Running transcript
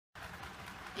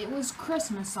It was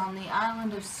Christmas on the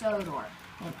island of Sodor,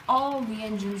 and all the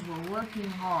engines were working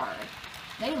hard.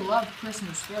 They loved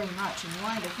Christmas very much and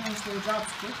wanted to finish their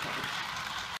jobs quickly.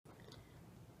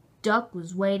 Duck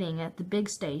was waiting at the big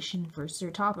station for Sir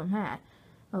Topham Hatt.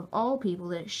 Of all people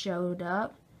that showed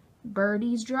up,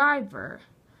 Bertie's driver.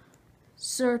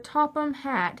 Sir Topham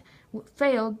Hatt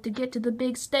failed to get to the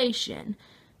big station.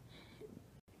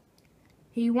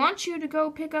 He wants you to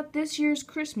go pick up this year's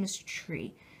Christmas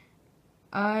tree.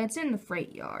 It's in the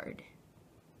freight yard.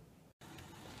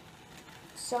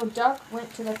 So Duck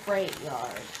went to the freight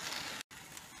yard.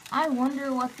 I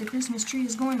wonder what the Christmas tree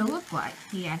is going to look like,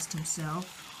 he asked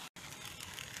himself.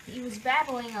 He was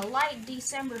battling a light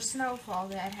December snowfall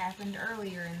that had happened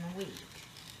earlier in the week.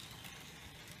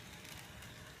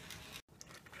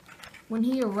 When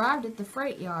he arrived at the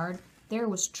freight yard, there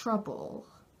was trouble.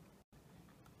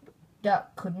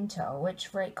 Duck couldn't tell which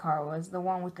freight car was the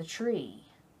one with the tree.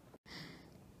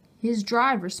 His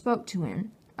driver spoke to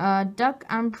him. Duck,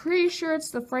 I'm pretty sure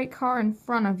it's the freight car in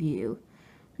front of you."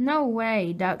 "No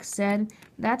way," Duck said.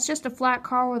 "That's just a flat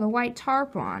car with a white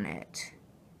tarp on it."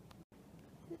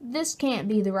 This can't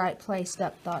be the right place,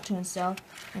 Duck thought to himself,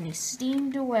 and he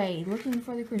steamed away looking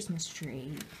for the Christmas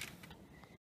tree.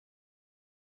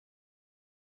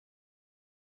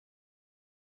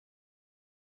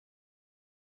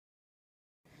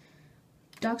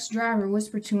 Duck's driver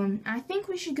whispered to him, "I think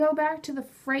we should go back to the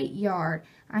freight yard.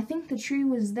 I think the tree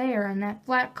was there in that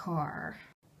flat car."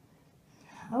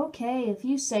 "Okay, if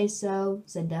you say so,"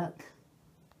 said Duck.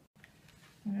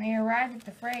 When they arrived at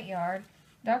the freight yard,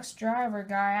 Duck's driver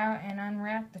got out and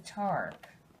unwrapped the tarp.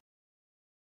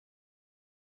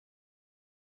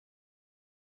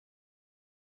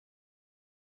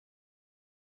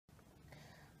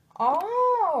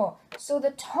 "Oh, so the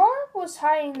tarp was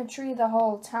hiding the tree the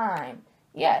whole time."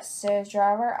 "Yes," said his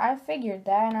driver, "I figured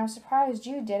that, and I'm surprised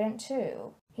you didn't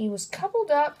too." He was coupled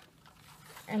up,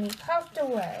 and he puffed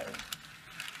away.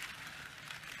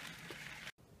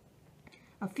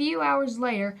 A few hours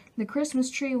later, the Christmas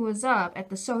tree was up at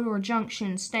the Sodor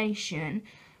Junction station.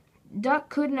 Duck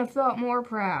couldn't have felt more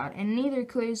proud, and neither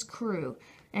could his crew,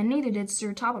 and neither did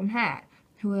Sir Topham Hatt,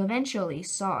 who eventually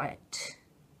saw it.